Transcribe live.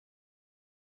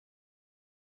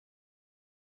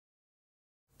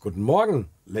Guten Morgen,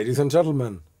 ladies and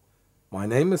gentlemen. My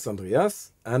name is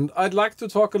Andreas, and I'd like to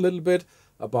talk a little bit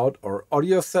about our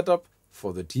audio setup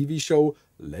for the TV show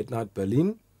Late Night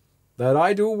Berlin that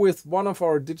I do with one of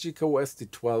our DiGiCo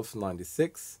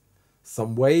SD1296,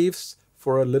 some waves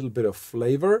for a little bit of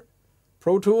flavor,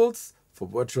 Pro Tools for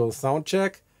virtual sound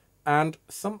check, and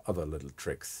some other little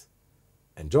tricks.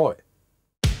 Enjoy!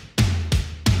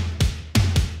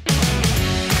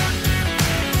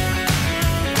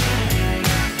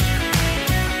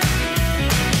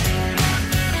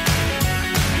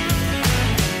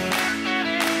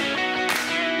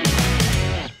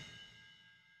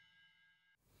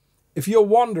 If you're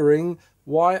wondering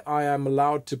why I am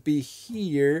allowed to be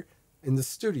here in the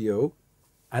studio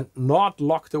and not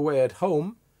locked away at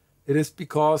home, it is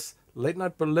because Late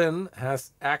Night Berlin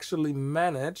has actually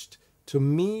managed to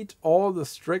meet all the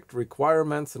strict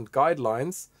requirements and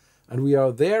guidelines, and we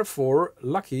are therefore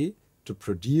lucky to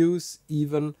produce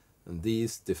even in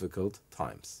these difficult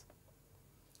times.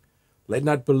 Late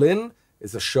Night Berlin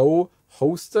is a show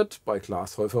hosted by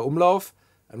Klaas Häufer Umlauf,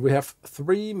 and we have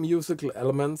three musical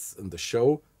elements in the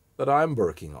show that I'm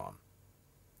working on.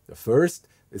 The first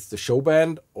is the show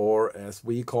band, or as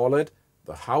we call it,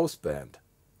 the house band.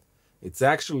 It's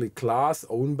actually Klaas'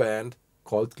 own band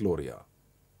called Gloria.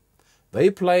 They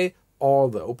play all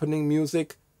the opening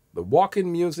music, the walk-in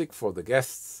music for the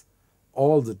guests,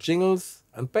 all the jingles,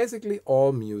 and basically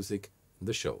all music in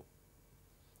the show.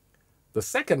 The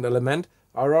second element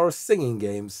are our singing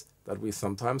games that we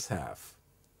sometimes have.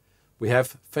 We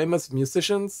have famous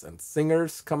musicians and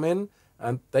singers come in,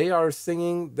 and they are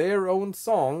singing their own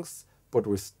songs, but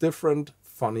with different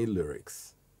funny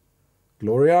lyrics.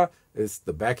 Gloria is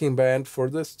the backing band for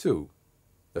this too.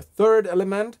 The third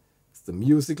element is the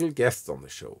musical guests on the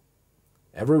show.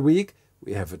 Every week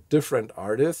we have a different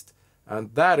artist,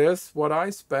 and that is what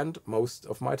I spend most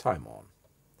of my time on.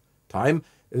 Time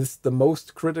is the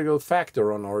most critical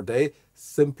factor on our day,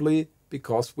 simply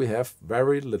because we have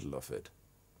very little of it.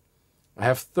 I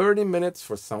have 30 minutes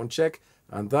for sound check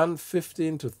and then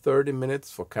 15 to 30 minutes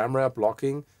for camera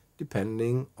blocking,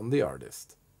 depending on the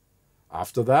artist.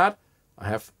 After that, I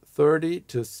have 30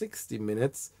 to 60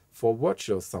 minutes for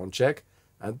virtual sound check,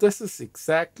 and this is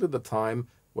exactly the time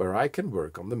where I can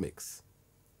work on the mix.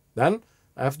 Then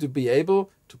I have to be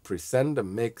able to present a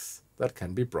mix that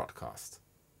can be broadcast.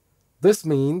 This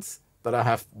means that I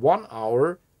have 1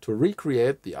 hour to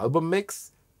recreate the album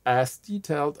mix as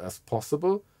detailed as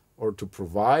possible, or to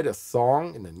provide a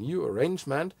song in a new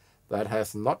arrangement that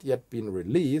has not yet been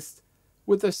released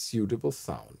with a suitable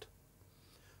sound.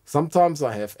 Sometimes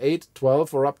I have 8,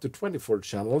 12 or up to 24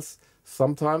 channels,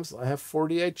 sometimes I have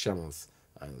 48 channels.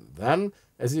 And then,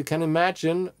 as you can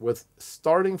imagine, with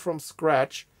starting from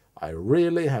scratch, I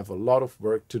really have a lot of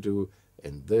work to do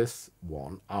in this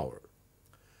 1 hour.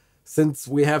 Since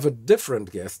we have a different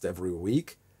guest every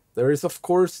week, there is of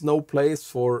course no place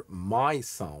for my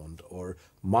sound or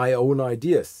my own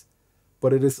ideas,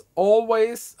 but it is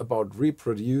always about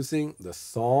reproducing the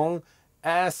song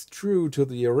as true to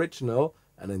the original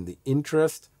and in the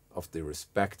interest of the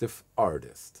respective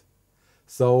artist.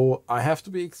 So I have to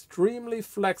be extremely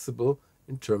flexible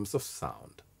in terms of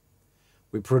sound.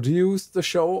 We produce the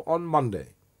show on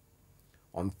Monday.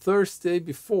 On Thursday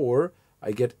before,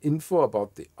 I get info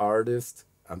about the artist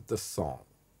and the song.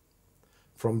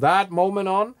 From that moment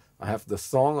on, I have the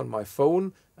song on my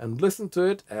phone and listen to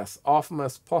it as often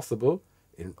as possible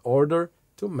in order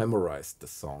to memorize the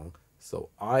song, so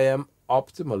I am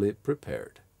optimally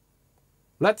prepared.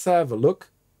 Let's have a look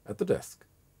at the desk.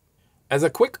 As a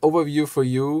quick overview for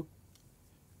you,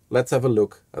 let's have a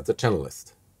look at the channel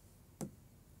list.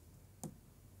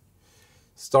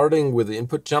 Starting with the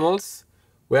input channels,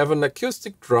 we have an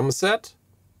acoustic drum set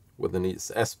with an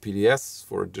SPDS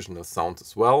for additional sound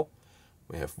as well.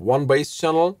 We have one bass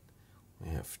channel, we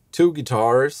have 2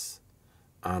 guitars,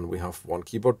 and we have 1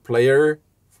 keyboard player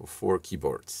for 4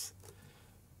 keyboards.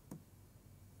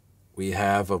 We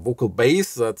have a vocal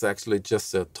bass, that's actually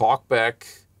just a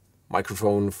talkback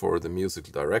microphone for the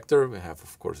musical director. We have,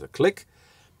 of course, a click.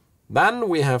 Then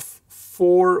we have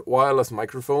 4 wireless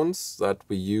microphones that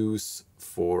we use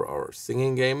for our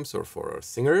singing games or for our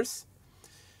singers.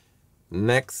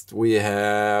 Next we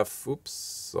have,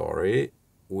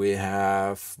 we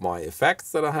have my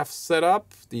effects that I have set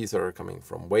up. These are coming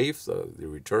from waves, the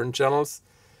return channels.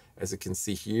 As you can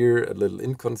see here, a little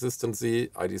inconsistency.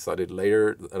 I decided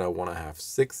later that I want to have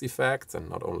 6 effects and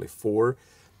not only 4.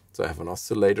 So I have an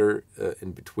oscillator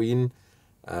in between.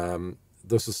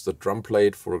 This is the drum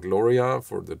plate for Gloria,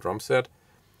 for the drum set.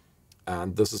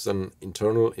 And this is an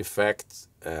internal effect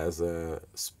as a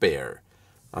spare.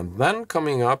 And then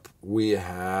coming up, we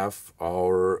have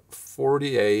our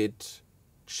 48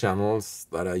 channels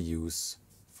that I use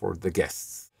for the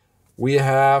guests. We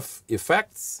have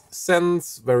effects,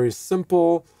 sends, very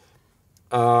simple.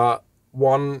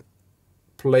 One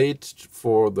plate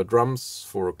for the drums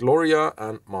for Gloria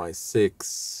and my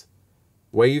 6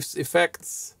 waves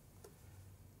effects.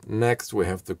 Next we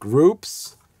have the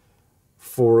groups.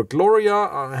 For Gloria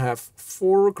I have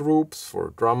 4 groups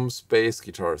for drums, bass,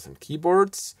 guitars and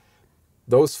keyboards.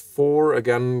 Those 4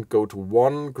 again go to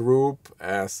one group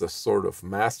as a sort of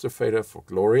master fader for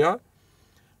Gloria.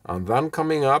 And then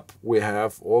coming up we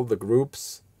have all the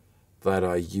groups that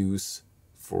I use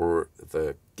for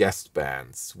the guest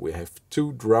bands. We have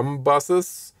 2 drum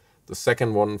buses, the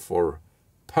second one for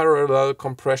parallel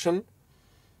compression.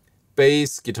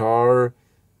 Bass, guitar,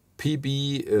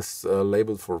 PB is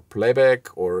labeled for playback,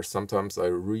 or sometimes I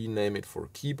rename it for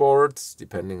keyboards,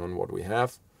 depending on what we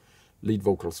have. Lead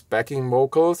vocals, backing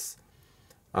vocals.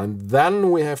 And then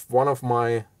we have one of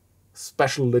my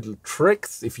special little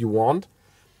tricks, if you want.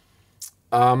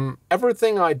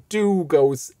 Everything I do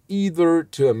goes either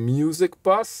to a music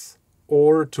bus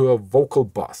or to a vocal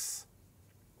bus.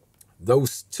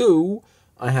 Those 2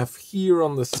 I have here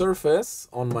on the surface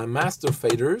on my master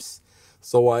faders,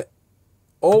 so I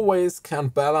always can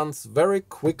balance very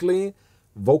quickly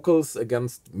vocals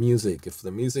against music. If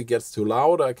the music gets too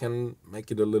loud, I can make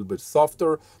it a little bit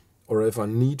softer, or if I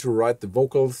need to write the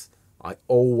vocals, I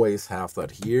always have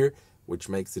that here, which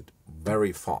makes it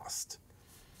very fast.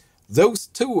 Those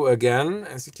 2 again,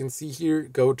 as you can see here,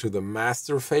 go to the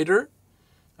master fader,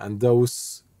 and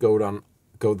those go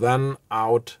then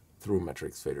out through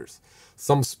matrix faders.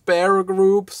 Some spare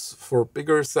groups for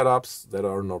bigger setups that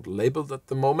are not labeled at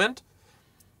the moment.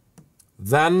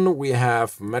 Then we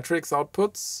have matrix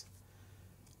outputs.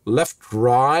 Left,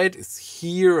 right is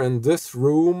here in this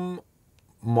room,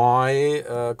 my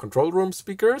control room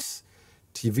speakers.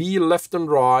 TV left and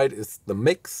right is the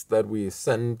mix that we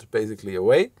send basically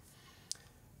away.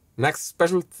 Next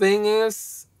special thing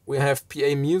is we have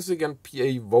PA music and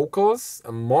PA vocals,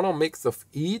 a mono mix of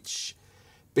each,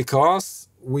 because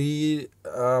we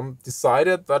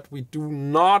decided that we do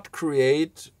not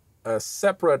create a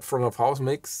separate front of house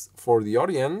mix for the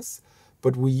audience,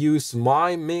 but we use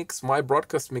my mix, my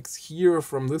broadcast mix here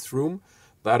from this room,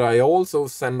 that I also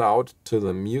send out to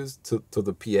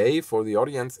the PA for the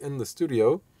audience in the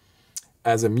studio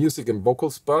as a music and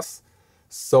vocals bus.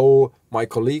 So my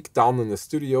colleague down in the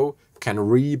studio can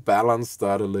rebalance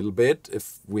that a little bit.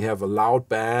 If we have a loud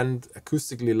band,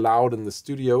 acoustically loud in the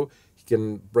studio, he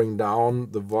can bring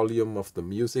down the volume of the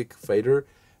music fader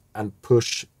and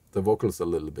push the vocals a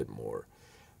little bit more.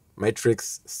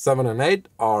 Matrix 7 and 8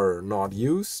 are not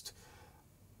used.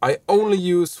 I only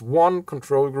use one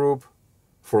control group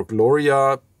for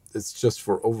Gloria. It's just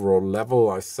for overall level.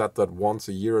 I set that once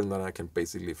a year and then I can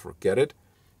basically forget it.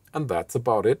 And that's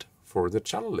about it for the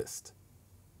channel list.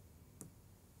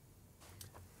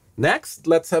 Next,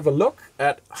 let's have a look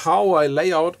at how I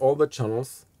lay out all the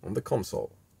channels on the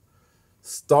console.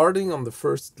 Starting on the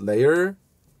first layer,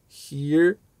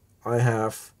 here I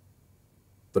have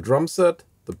the drum set,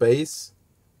 the bass,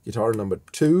 guitar number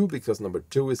 2, because number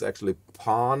 2 is actually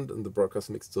panned in the broadcast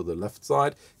mix to the left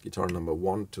side, guitar number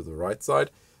 1 to the right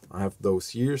side. I have those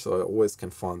here, so I always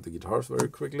can find the guitars very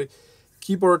quickly.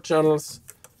 Keyboard channels,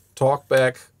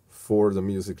 talkback for the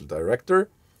musical director,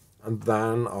 and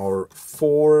then our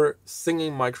 4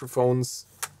 singing microphones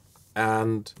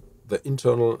and the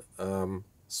internal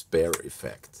spare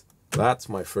effect. That's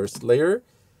my first layer.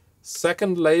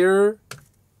 Second layer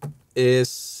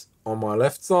is on my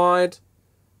left side,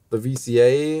 the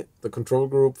VCA, the control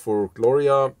group for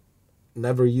Gloria.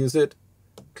 Never use it.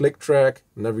 Click track,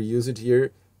 never use it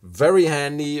here. Very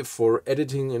handy for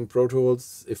editing in Pro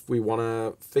Tools if we want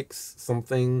to fix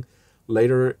something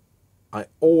later. I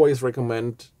always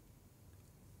recommend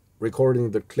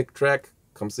recording the click track,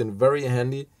 comes in very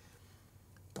handy.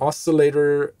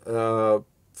 Oscillator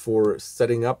for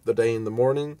setting up the day in the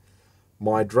morning.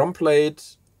 My drum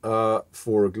plate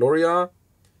for Gloria.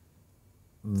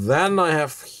 Then I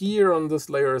have here on this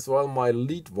layer as well my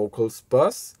lead vocals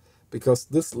bus, because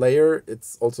this layer,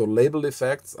 it's also label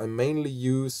effects. I mainly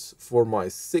use for my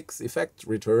 6 effect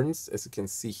returns. As you can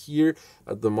see here,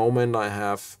 at the moment I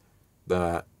have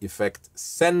the effect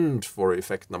send for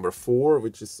effect number 4,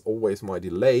 which is always my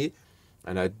delay.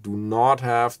 And I do not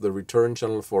have the return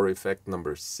channel for effect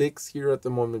number 6 here at the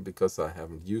moment, because I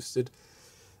haven't used it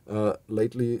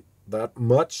lately that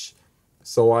much.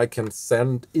 So I can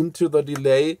send into the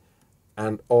delay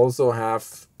and also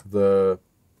have the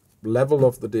level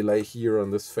of the delay here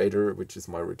on this fader, which is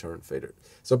my return fader.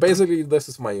 So basically this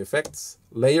is my effects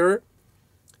layer.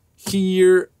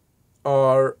 Here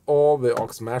are all the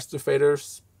aux master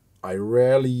faders. I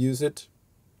rarely use it.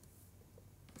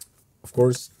 Of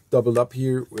course, doubled up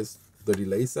here with the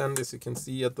delay send, as you can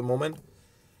see at the moment.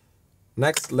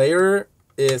 Next layer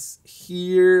is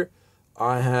here.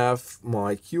 I have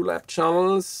my QLab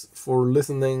channels for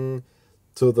listening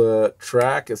to the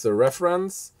track as a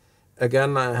reference.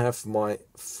 Again, I have my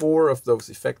 4 of those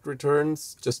effect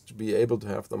returns just to be able to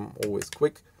have them always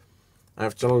quick. I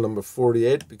have channel number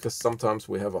 48 because sometimes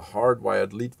we have a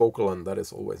hardwired lead vocal and that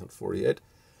is always on 48.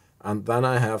 And then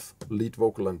I have lead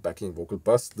vocal and backing vocal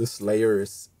bus. This layer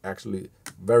is actually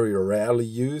very rarely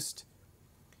used.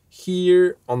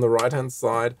 Here on the right hand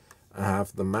side, I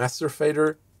have the master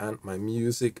fader and my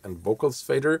music and vocals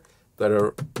fader that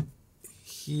are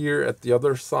here at the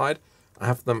other side. I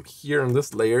have them here in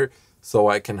this layer so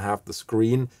I can have the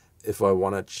screen if I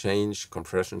want to change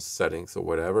compression settings or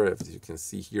whatever. As you can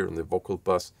see here in the vocal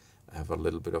bus, I have a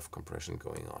little bit of compression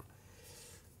going on.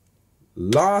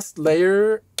 Last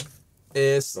layer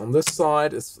is on this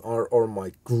side are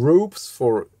my groups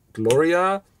for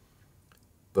Gloria,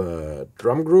 the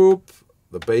drum group,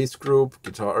 the bass group,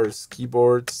 guitars,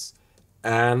 keyboards,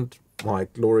 and my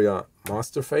Gloria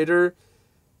master fader.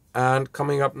 And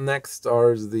coming up next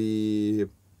are the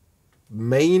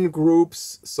main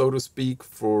groups, so to speak,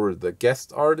 for the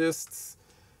guest artists,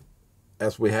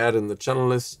 as we had in the channel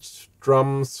list: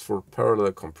 drums for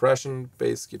parallel compression,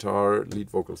 bass guitar, lead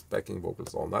vocals, backing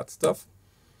vocals, all that stuff.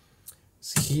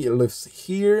 So he lives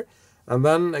here. And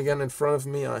then again in front of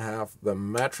me I have the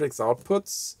matrix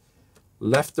outputs.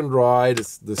 Left and right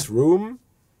is this room.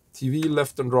 TV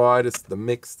left and right is the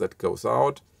mix that goes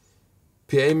out.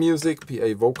 PA music,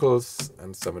 PA vocals,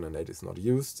 and 7 and 8 is not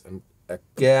used. And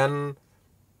again,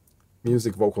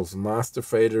 music vocals master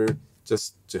fader,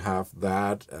 just to have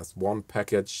that as one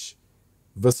package,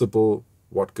 visible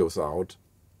what goes out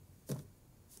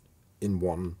in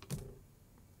one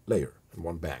layer, in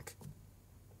one bank.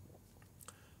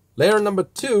 Layer number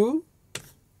 2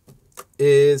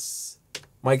 is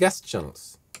my guest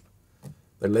channels.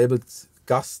 They're labeled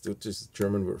Gast, which is a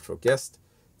German word for guest.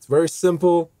 It's very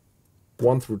simple.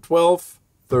 1 through 12,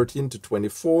 13 to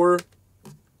 24,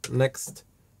 next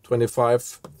 25,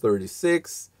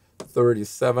 36,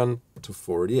 37 to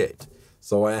 48.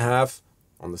 So I have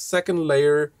on the second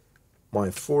layer my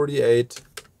 48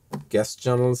 guest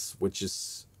channels, which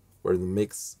is where the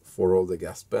mix for all the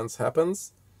guest bands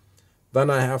happens.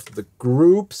 Then I have the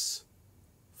groups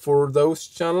for those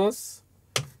channels.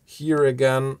 Here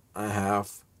again I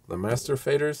have the master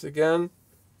faders again.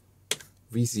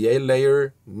 VCA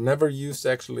layer, never used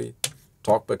actually.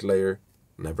 Talkback layer,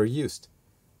 never used.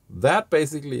 That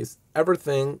basically is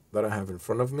everything that I have in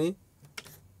front of me.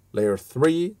 Layer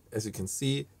 3, as you can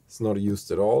see, is not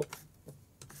used at all.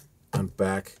 And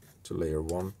back to layer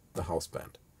 1, the house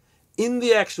band. In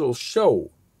the actual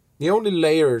show, the only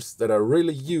layers that I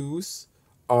really use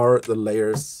are the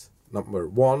layers number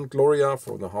 1, Gloria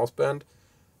for the house band,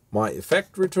 my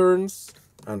effect returns,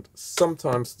 and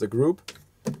sometimes the group.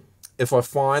 If I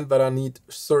find that I need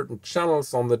certain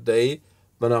channels on the day,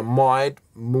 then I might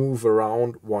move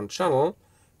around one channel.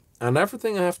 And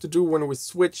everything I have to do when we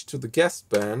switch to the guest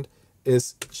band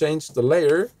is change the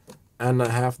layer, and I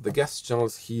have the guest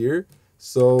channels here.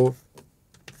 So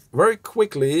very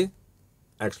quickly,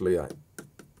 actually I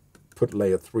put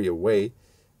layer 3 away.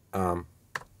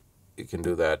 You can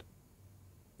do that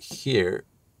here.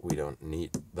 We don't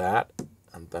need that.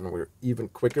 And then we're even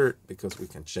quicker because we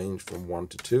can change from 1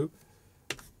 to 2.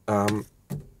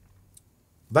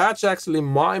 That's actually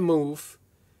my move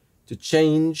to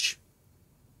change,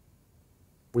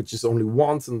 which is only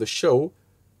once in the show,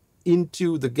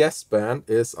 into the guest band.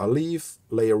 Is I leave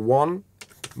layer 1,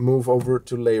 move over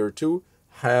to layer 2,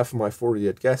 have my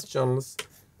 48 guest channels,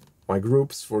 my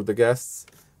groups for the guests,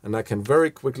 and I can very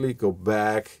quickly go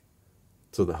back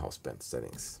to the house band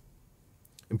settings.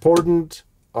 Important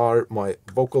are my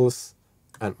vocals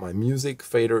and my music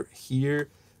fader here,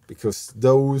 because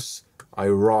those I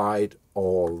ride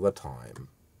all the time.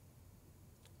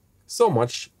 So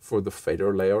much for the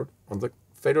fader layout on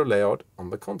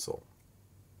the console.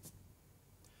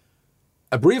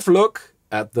 A brief look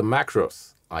at the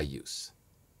macros I use.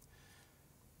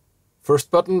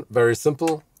 First button, very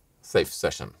simple, save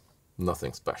session,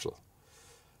 nothing special.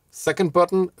 Second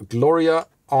button, Gloria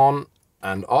on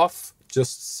and off,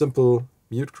 just simple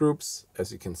mute groups,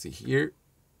 as you can see here.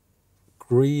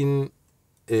 Green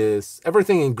is,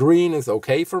 everything in green is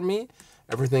okay for me.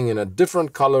 Everything in a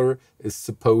different color is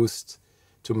supposed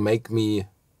to make me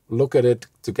look at it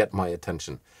to get my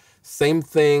attention. Same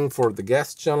thing for the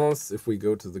guest channels. If we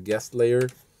go to the guest layer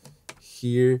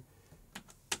here,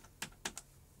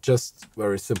 just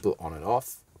very simple on and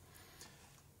off.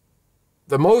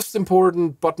 The most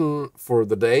important button for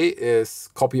the day is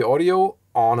copy audio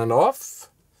on and off.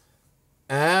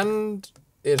 And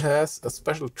it has a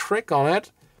special trick on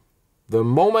it. The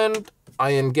moment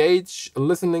I engage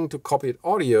listening to copied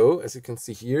audio, as you can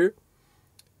see here,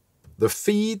 the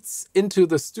feeds into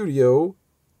the studio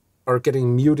are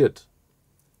getting muted.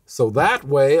 So that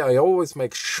way I always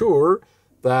make sure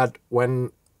that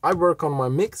when I work on my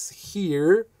mix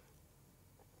here,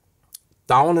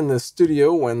 down in the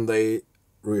studio, when they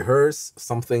rehearse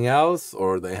something else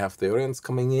or they have the audience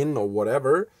coming in or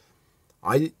whatever,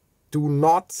 I do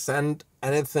not send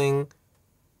anything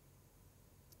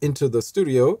into the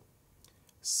studio.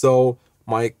 So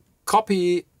my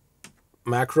copy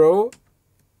macro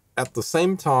at the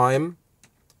same time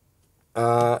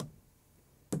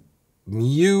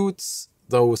mutes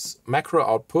those macro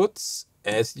outputs.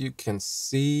 As you can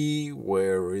see,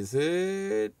 where is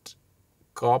it?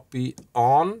 Copy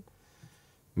on.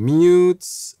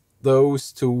 Mutes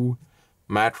those two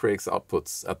matrix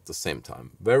outputs at the same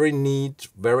time. Very neat,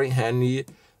 very handy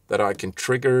that I can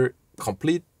trigger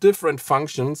complete different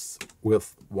functions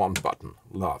with one button.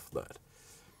 Love that.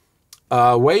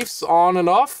 Waves on and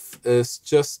off is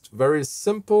just very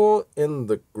simple in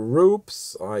the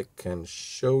groups. I can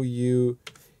show you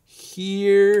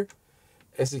here.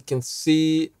 As you can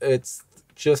see, it's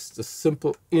just a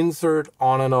simple insert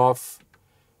on and off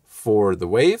for the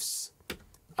waves.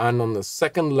 And on the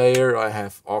second layer, I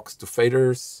have aux to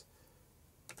faders.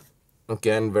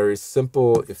 Again, very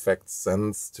simple effect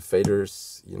sends to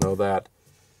faders. You know that.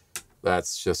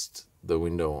 That's just the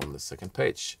window on the second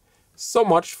page. So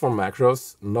much for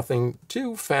macros, nothing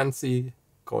too fancy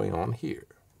going on here.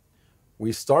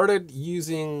 We started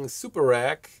using Super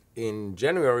Rack in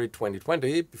January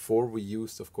 2020, before we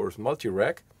used, of course,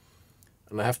 multi-rack.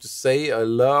 And I have to say, I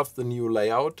love the new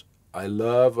layout. I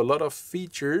love a lot of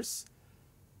features,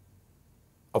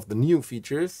 of the new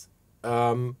features.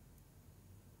 The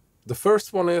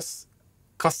first one is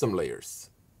custom layers.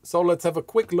 So let's have a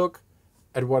quick look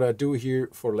at what I do here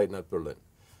for Late Night Berlin.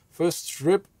 First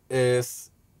strip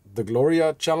is the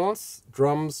Gloria channels,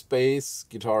 drums, bass,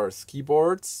 guitars,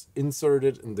 keyboards,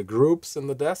 inserted in the groups in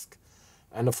the desk.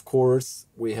 And of course,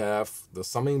 we have the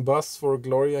summing bus for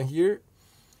Gloria here.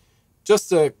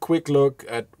 Just a quick look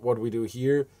at what we do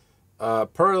here.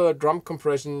 Parallel drum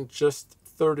compression, just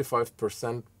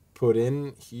 35% put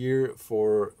in here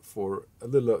for a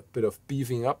little bit of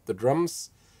beefing up the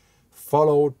drums,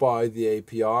 followed by the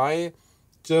API,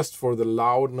 just for the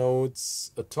loud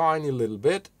notes, a tiny little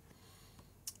bit.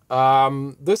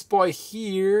 This boy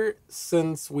here,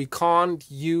 since we can't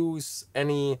use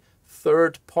any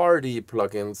third-party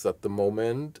plugins at the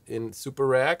moment in Super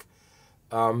Rack,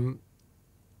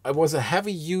 I was a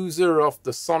heavy user of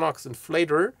the Sonox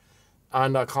inflator,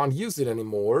 and I can't use it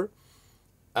anymore.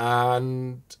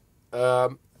 And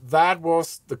that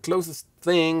was the closest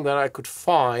thing that I could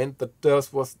find that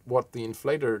does what the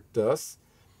inflator does.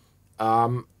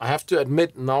 I have to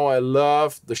admit, now I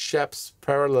love the Shep's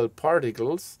parallel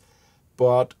particles,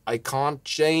 but I can't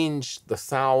change the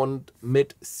sound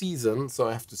mid-season, so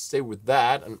I have to stay with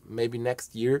that. And maybe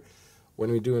next year,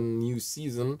 when we do a new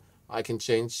season, I can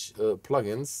change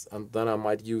plugins, and then I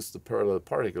might use the parallel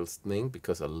particles thing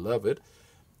because I love it.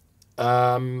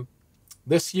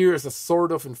 This year is a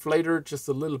sort of inflator, just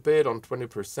a little bit on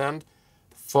 20%,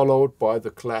 followed by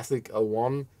the classic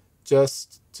L1,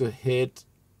 just to hit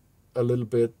a little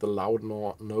bit the loud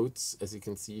notes. As you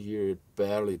can see here, it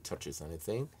barely touches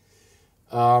anything.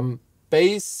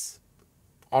 Bass,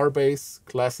 R-bass,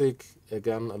 classic,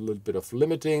 again, a little bit of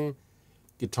limiting.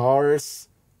 Guitars,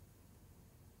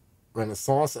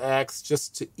 Renaissance X,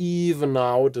 just to even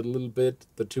out a little bit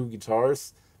the two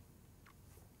guitars.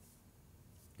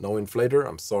 No inflator,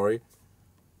 I'm sorry.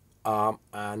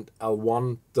 And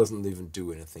L1 doesn't even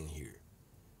do anything here.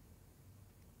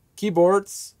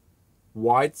 Keyboards,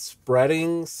 wide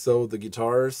spreading, so the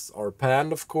guitars are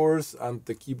panned, of course, and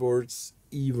the keyboards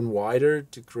even wider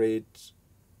to create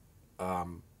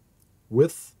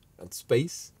width and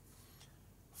space.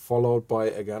 Followed by,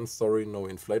 again, sorry, no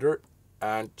inflator,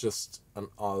 and just an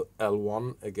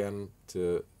L1 again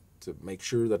to make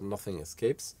sure that nothing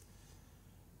escapes.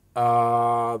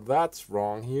 That's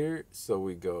wrong here, so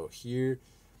we go here.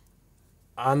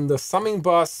 And the summing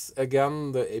bus,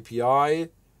 again, the API,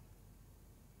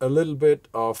 a little bit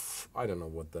of, I don't know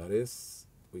what that is.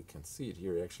 We can see it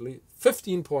here actually,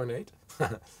 15.8.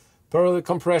 Parallel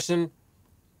compression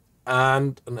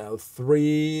and an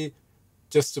L3,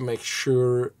 just to make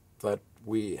sure that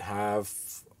we have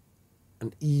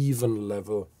an even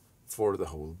level for the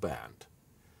whole band.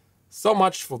 So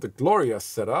much for the Gloria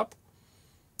setup.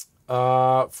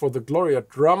 For the Gloria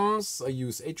drums, I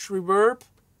use H-reverb.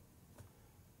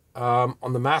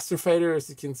 On the master fader, as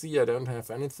you can see, I don't have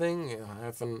anything. I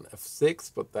have an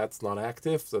F6, but that's not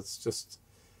active. That's just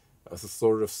as a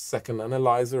sort of second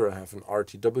analyzer. I have an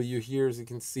RTW here, as you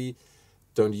can see.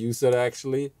 Don't use it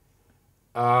actually.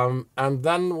 And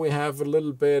then we have a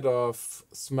little bit of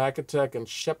Smack Attack and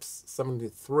Sheps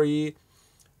 73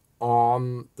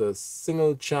 on the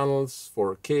single channels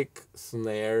for kick,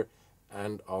 snare,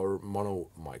 and our mono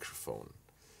microphone.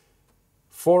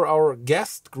 For our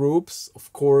guest groups,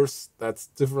 of course, that's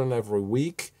different every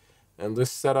week. And this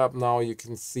setup now, you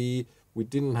can see we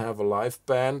didn't have a live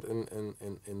band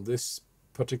in this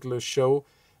particular show.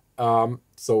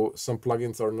 So some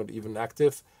plugins are not even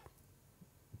active.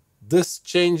 This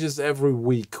changes every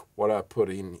week what I put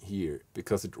in here,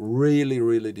 because it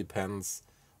really depends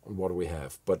on what we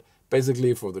have. But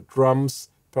basically for the drums,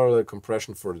 parallel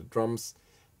compression for the drums,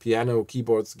 piano,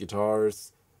 keyboards,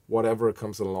 guitars, whatever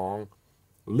comes along.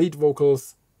 Lead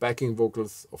vocals, backing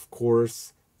vocals, of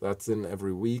course, that's in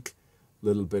every week. A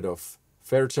little bit of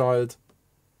Fairchild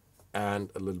and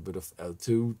a little bit of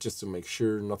L2, just to make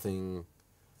sure nothing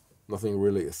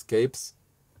really escapes.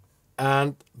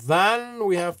 And then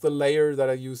we have the layer that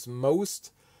I use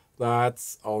most.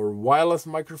 That's our wireless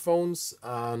microphones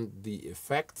and the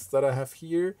effects that I have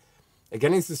here.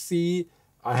 Again, as you see,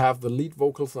 I have the lead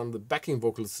vocals and the backing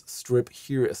vocals strip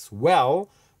here as well.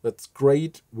 That's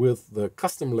great with the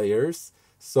custom layers.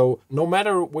 So no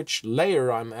matter which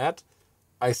layer I'm at,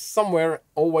 I somewhere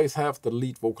always have the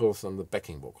lead vocals and the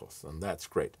backing vocals, and that's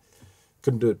great.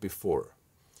 Couldn't do it before.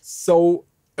 So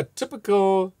a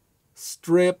typical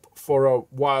strip for a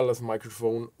wireless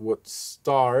microphone would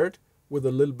start with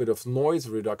a little bit of noise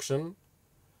reduction,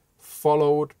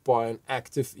 followed by an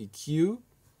active EQ,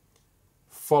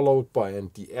 followed by an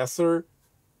de-esser,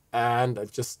 and I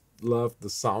just love the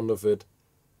sound of it.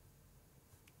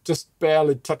 Just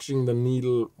barely touching the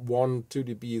needle, 1-2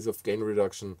 dBs of gain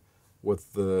reduction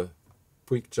with the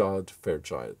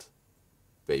Fairchild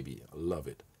baby. I love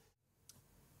it.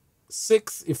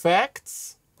 6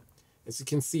 effects. As you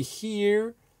can see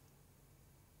here,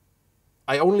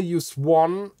 I only use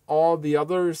one. All the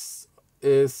others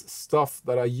is stuff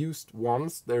that I used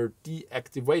once. They're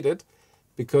deactivated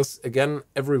because, again,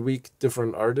 every week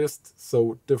different artists,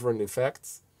 so different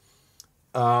effects.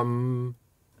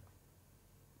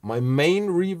 My main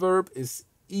reverb is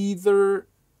either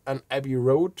an Abbey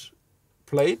Road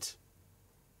plate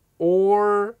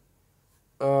or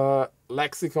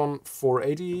Lexicon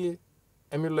 480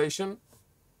 emulation.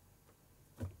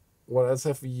 What else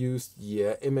have we used?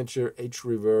 Yeah, Imager,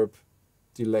 H-reverb,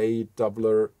 delay,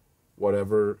 doubler,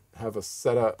 whatever. Have a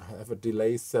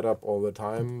delay set up all the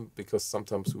time because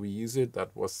sometimes we use it.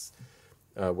 That was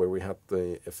where we had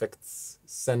the effects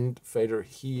send fader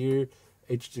here,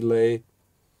 H delay.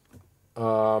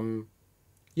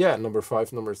 Yeah, number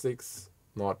 5, number 6,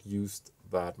 not used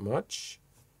that much.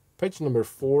 Page number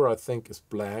 4, I think, is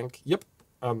blank. Yep,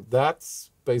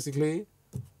 that's basically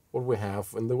what we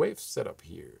have in the wave setup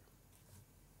here.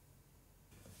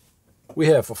 We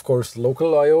have, of course,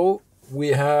 local I/O. We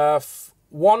have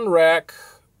one rack.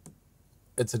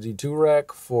 It's a D2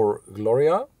 rack for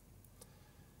Gloria.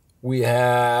 We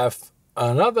have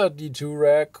another D2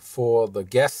 rack for the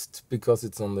guest because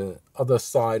it's on the other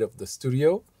side of the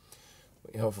studio.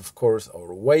 We have, of course,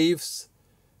 our waves.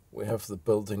 We have the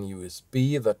built-in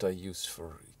USB that I use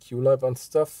for QLab and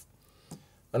stuff.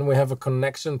 And we have a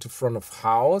connection to front of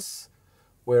house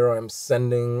where I'm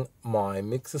sending my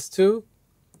mixes to.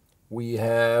 We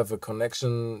have a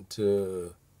connection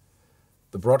to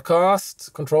the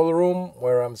broadcast control room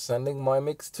where I'm sending my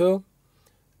mix to.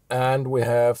 And we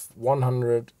have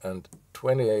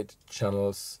 128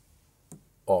 channels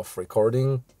of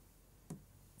recording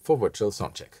for virtual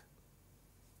soundcheck.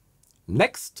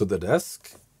 Next to the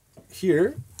desk,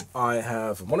 here I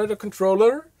have a monitor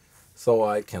controller, so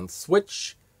I can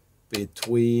switch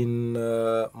between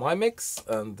my mix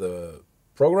and the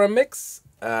program mix,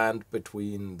 and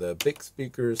between the big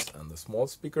speakers and the small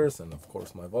speakers, and of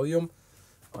course my volume.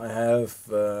 I have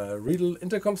a Riedel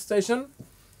intercom station.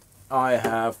 I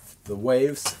have the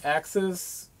Waves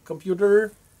Access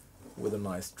computer with a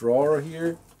nice drawer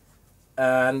here.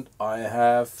 And I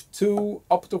have 2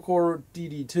 octa-core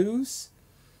DD2s.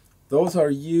 Those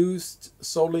are used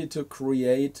solely to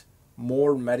create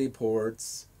more MIDI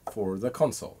ports for the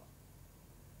console.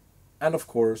 And of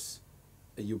course,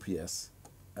 a UPS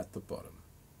at the bottom.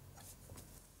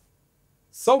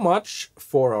 So much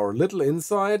for our little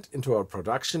insight into our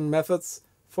production methods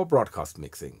for broadcast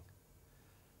mixing.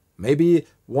 Maybe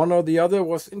one or the other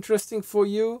was interesting for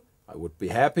you. I would be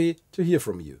happy to hear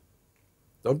from you.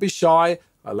 Don't be shy,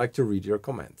 I like to read your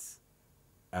comments.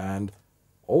 And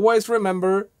always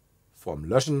remember, vorm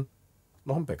Löschen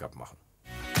noch ein Backup machen.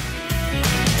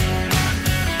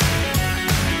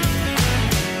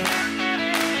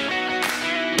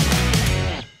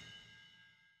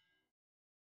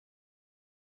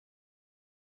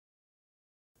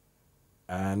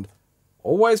 And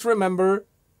always remember,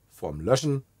 vorm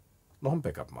Löschen noch ein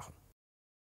Backup machen.